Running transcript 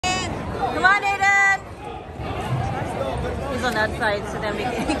Come on, Aiden. He's on that side, so then he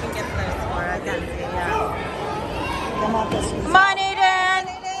can get the score. I can't see, yeah. Come on, Aiden.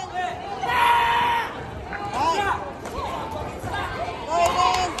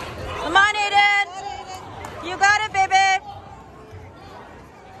 Come on, Aiden. You got it, baby.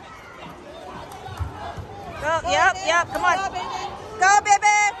 Go, yep, come on. Go,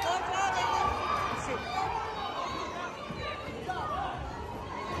 baby.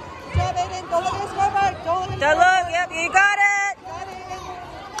 Don't look, yep, you got it.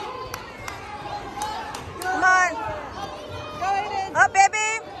 Come on. Up, baby.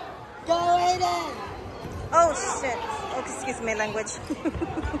 Go, Aiden. Oh, shit. Oh, excuse my language.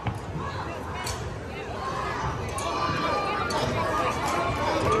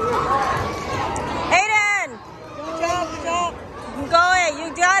 Aiden. Good job. Go it, you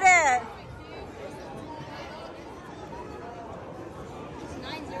got it.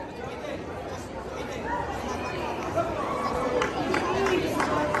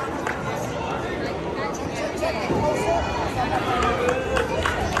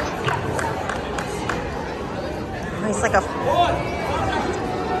 It's like a...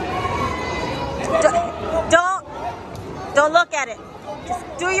 Don't look at it. Just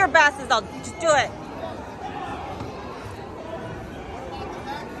do your best, is all. Just do it.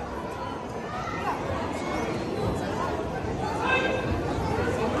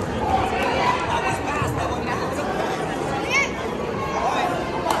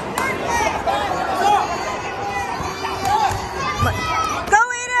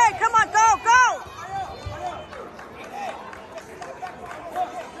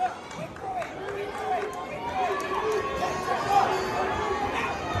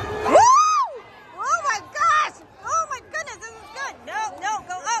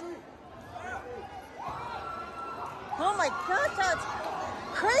 Oh my gosh, that's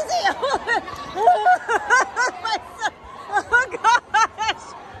crazy! Oh gosh!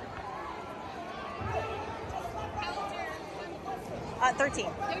 13.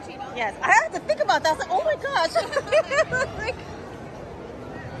 13. Yes, I had to think about that. I was like, oh my gosh! Like,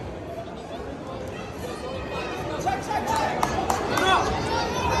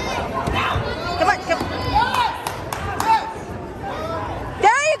 come on, come on.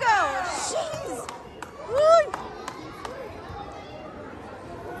 There you go! Jeez! Woo.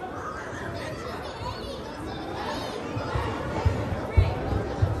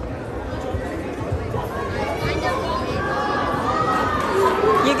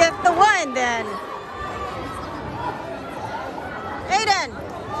 You get the one then. Aiden!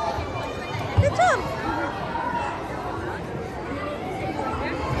 Good job!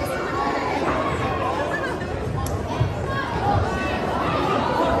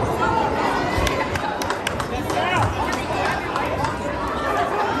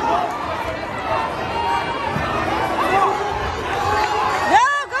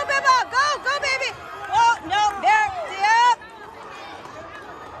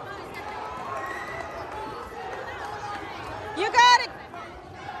 You got it!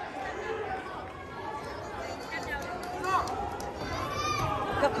 Go.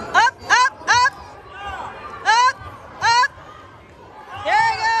 Up, up, up! Up, up! There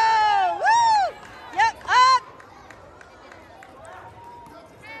you go! Woo! Yep, up!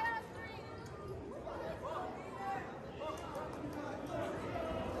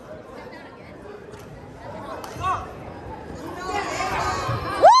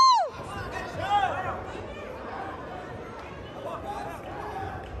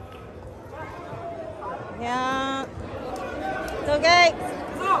 Yeah. It's okay.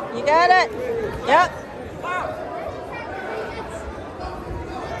 You got it. Yep.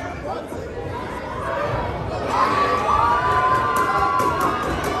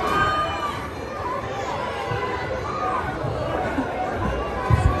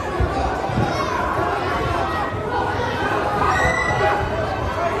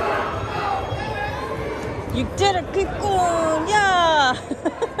 You did it. Keep going. Yeah.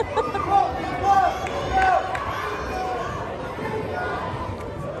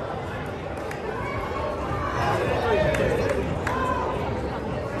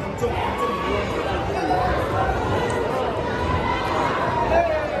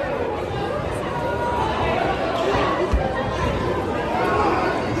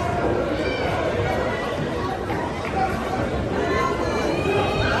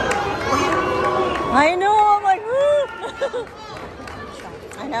 I know, I'm like, woo!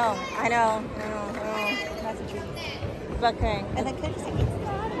 I know. That's a treat. It's okay. And the kids think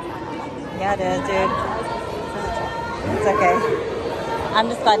Yeah, it is, dude. It's okay. I'm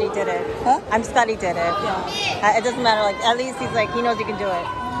just glad he did it. Huh? I'm just glad he did it. Yeah. It doesn't matter, like, at least he's like, he knows you can do it.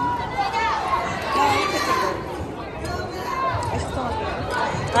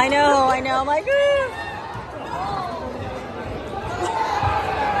 I know. I'm like, oh my goodness.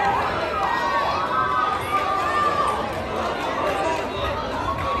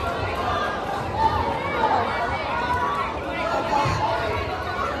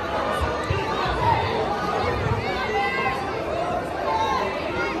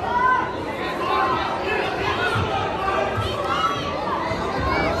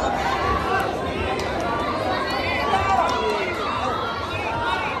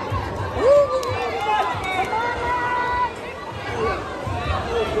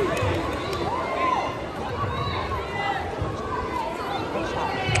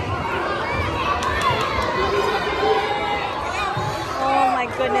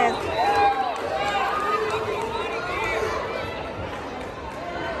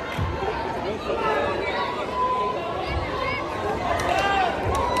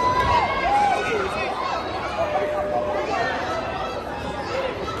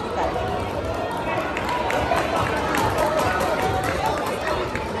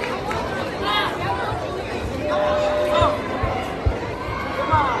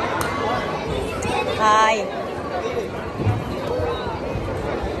 Hi.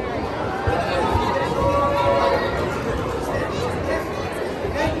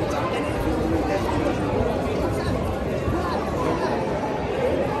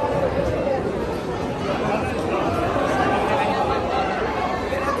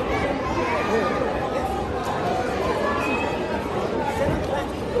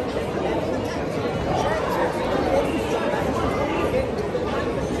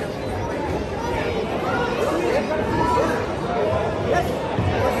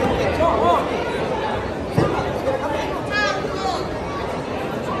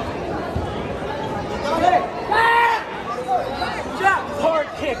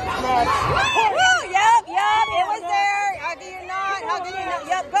 Yep, it was there. How do you not?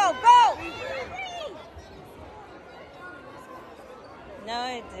 Yep, go. No,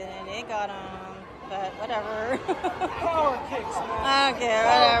 it didn't. It got him. But whatever. Power kicks, man. I don't care,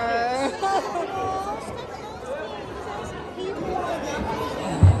 whatever.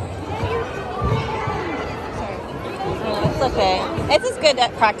 It's okay. It's just good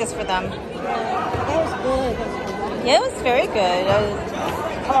at practice for them. That was good. Yeah, it was very good.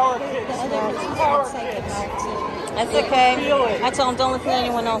 Power kicks, man. Power kicks. That's okay. I told them don't listen to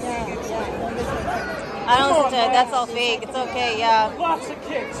anyone else. I don't listen to it. That's all fake. It's okay, yeah. Lots of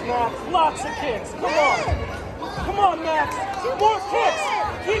kicks, Max. Lots of kicks. Come on. Come on, Max. More kicks.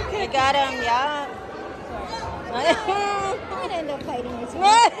 Keep kicking. You got him, yeah. I'd end up fighting with you.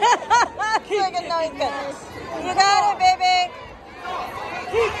 No, he's good. You got it, baby.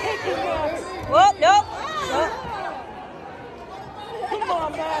 Keep kicking, Max. Whoop, nope. Come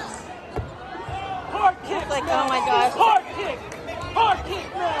on, Max. Hard kick. Like, Max. oh my gosh. Hard kick. Hard kick,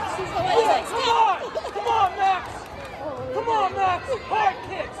 Max. Yeah, come on. Come on, Max. Come on, Max. Hard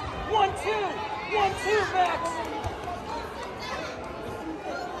kicks. 1, 2. 1, 2, Max.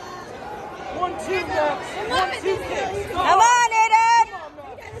 1, 2, Max. 1, 2 kicks. Come on, Aiden. Come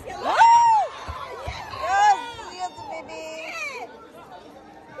on, Max. Woo! Yes, baby.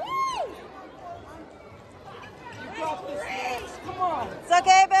 You got this, Max. Come on. It's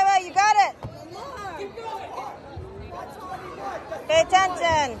okay, baby. You got it. Keep going. Pay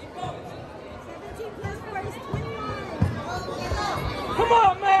attention. Come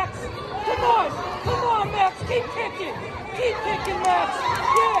on, Max. Come on. Come on, Max. Keep kicking. Keep kicking, Max.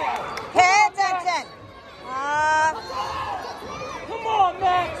 Yeah. Pay attention. Come on,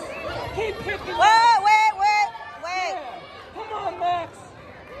 Max. Keep kicking. Wait. Yeah. Come on, Max. It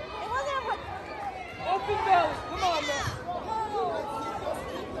wasn't a... Open belly. Come on, Max.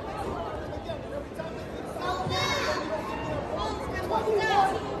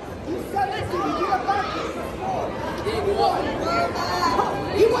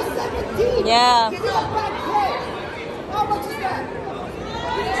 He was 17. Yeah. He's a back play. How much is that?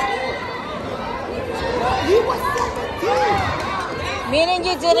 He was 17. Meaning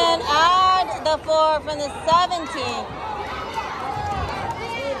you didn't add the 4 from the 17.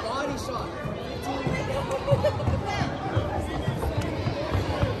 Body shot.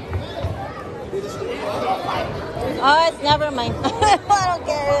 Oh, it's never mind. I don't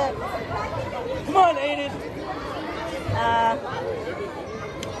care. Come on, Aiden.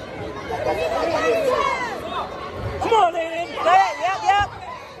 Come on, Aiden. Good. Yep.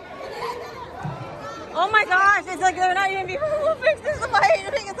 Oh my gosh, it's like they're not even people who fix this fight.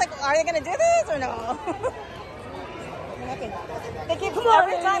 It's like, are they gonna do this or no? They keep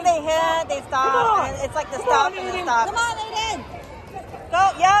every time they hit, they stop. And it's like the stop and the stop. Come on, Aiden.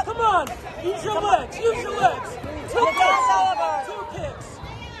 Go, yep. Come on. Use your legs. Use your legs. Two kicks.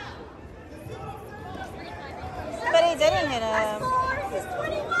 But he didn't hit him. He's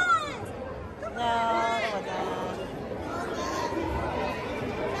 21. No, it wasn't.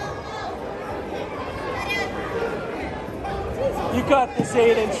 You got this,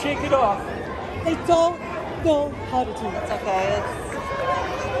 Aiden. Shake it off. They don't know how to do it. It's okay.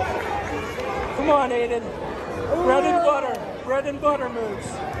 Come on, Aiden. Bread and butter. Bread and butter moves.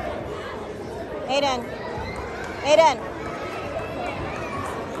 Aiden. Aiden.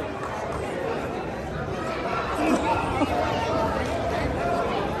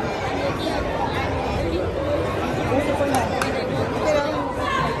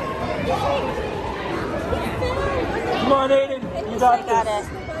 Come on, Aiden. You got Got this.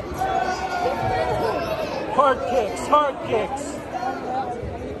 it. Hard kicks. Hard kicks.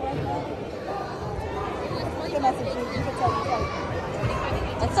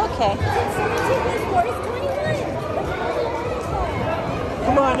 It's okay.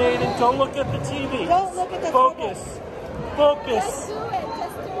 Come on, Aiden. Don't look at the TV. Don't look at the Focus. Focus. Just do it.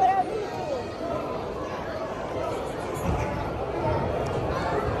 Just do whatever you do.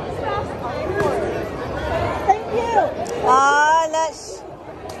 Thank you. Let's.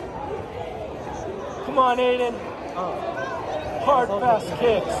 Come on, Aiden. Hard, fast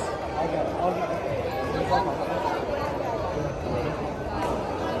kicks.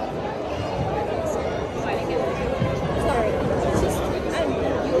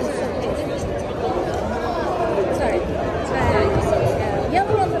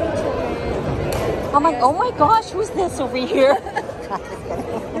 I'm like, oh my gosh, who's this over here?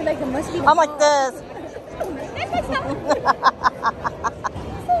 You're like, it must be. I'm like this. So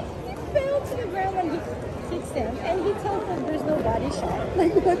he fell to the ground when he kicks him, and he tells him there's no body shot.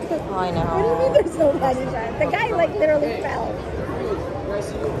 Like, what the? I know. What do you mean there's no body shot? The guy like literally fell.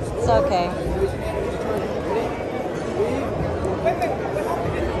 It's okay.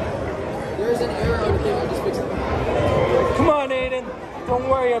 There's an error over there. I just fixed it. Come on, Aiden. Don't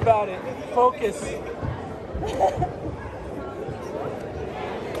worry about it. Focus.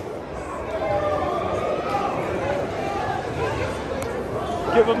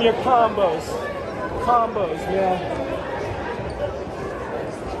 Give them your combos. Combos, yeah.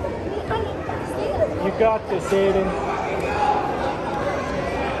 You got this, Aiden.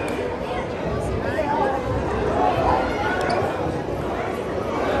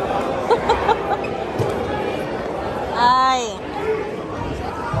 Aye.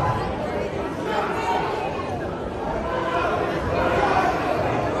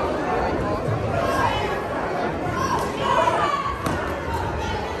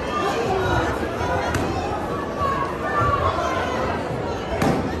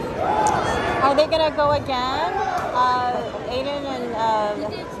 Are they gonna go again? Aiden and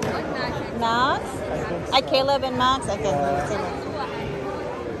Max? Caleb and Max? I guess. Do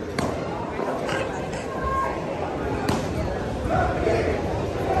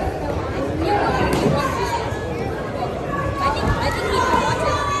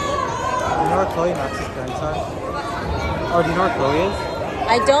you know where Chloe Max's parents are? Oh, do you know where Chloe is?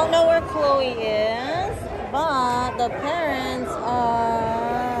 I don't know where Chloe is, but the parents are.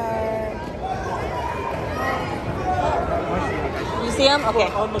 You see them? Okay.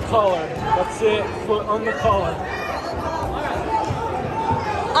 Foot on the collar. That's it. Foot on the collar.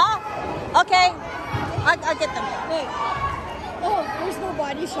 Ah, okay. I'll get them. Wait. Oh, there's no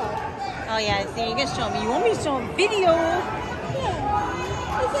body shot. Oh yeah, see, you can show me. You want me to show them video?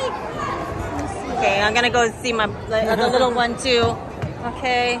 Yeah. It's like. Okay, I'm gonna go see my the little one too.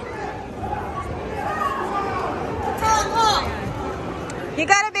 Okay. You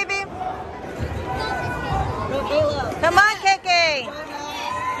got it, baby. Come on, KK.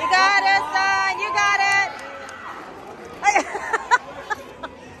 You got it, son. You got it.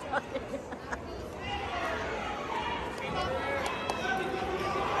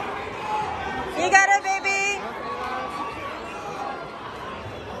 You got it, baby.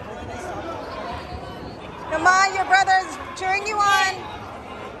 Come on, your brother's cheering you on.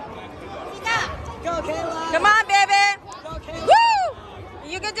 Go, Kayla. Come on, baby. Go, Kayla. Woo!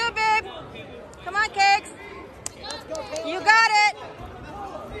 You can do it, babe. Come on, Cakes. Let's go, Kayla. You got it.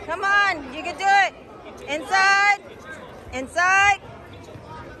 Come on, you can do it. Inside. Inside.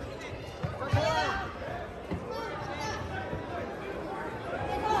 Go, Kayla.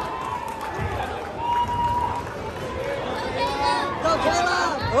 Go, Kayla.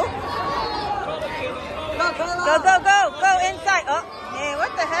 Oh. Go, Kayla. Go, go, go. Go inside. Oh, man,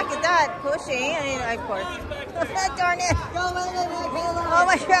 what the heck is that? Pushing. I mean, of course. Darn it. Go, Kayla. Oh,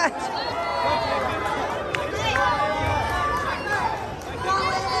 my gosh. Go,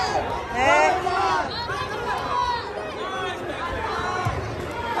 Kayla. Hey.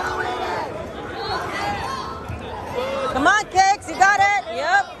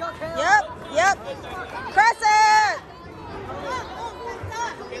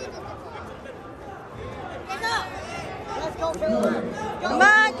 Come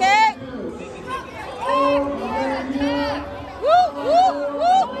on, Kate. Woo, woo,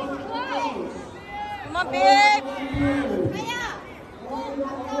 woo. Come on, babe.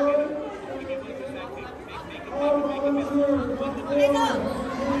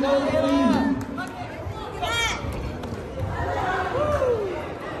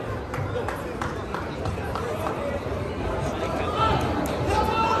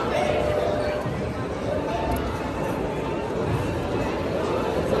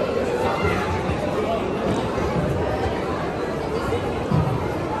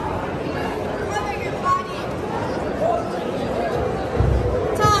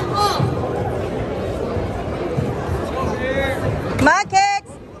 Come on,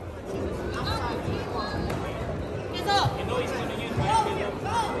 Kicks.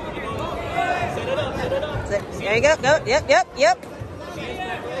 There you go. Go. Yep, yep, yep.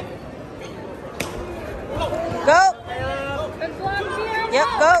 Go. Yep,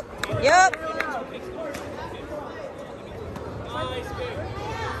 go. Yep.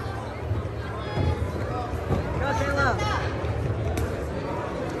 Go, Kayla.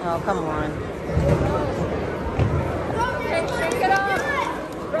 Oh, come on. Shake it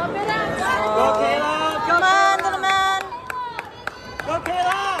off. Rub it out. Go, Caleb! Come on, little man. Go,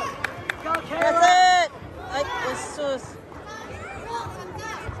 Caleb! Go, Kayla. That's it. Ay, Jesus.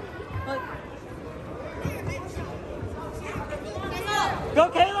 Ay. Go,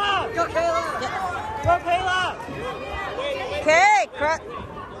 Caleb! Go, Kayla. Go, Caleb! Okay,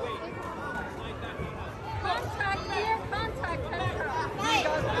 Contact here. Contact.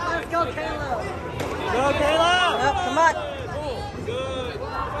 Let's go, Kayla. Go, Caleb! oh, come on. Good. Come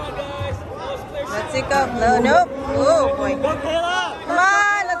on, guys. Let's it go. No, nope. Oh, boy. Go, Caleb! Come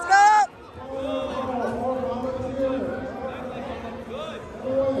on, let's go.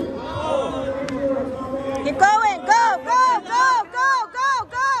 Keep going. Go, go, go, go, go,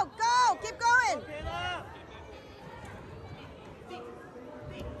 go, go. Keep going.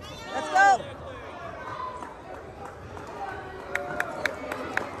 Let's go.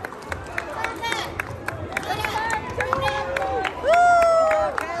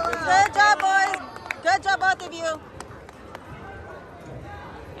 Woo! Good job, boys. Good job, both of you.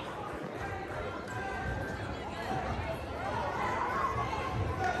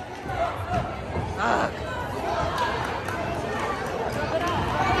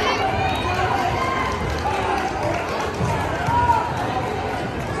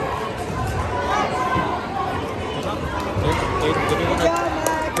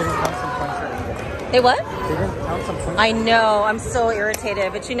 Hey, what? They didn't count some points. I know. I'm so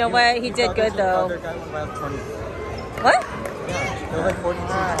irritated, but you know what? He did good though. The other guy won by like 20. What? Yeah, it was like 42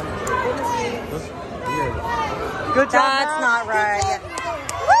 It was weird. Good job, That's Max. not right.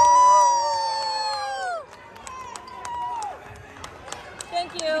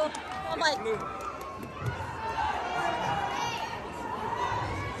 Thank you. I'm like,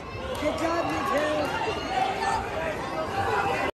 Good job, Max.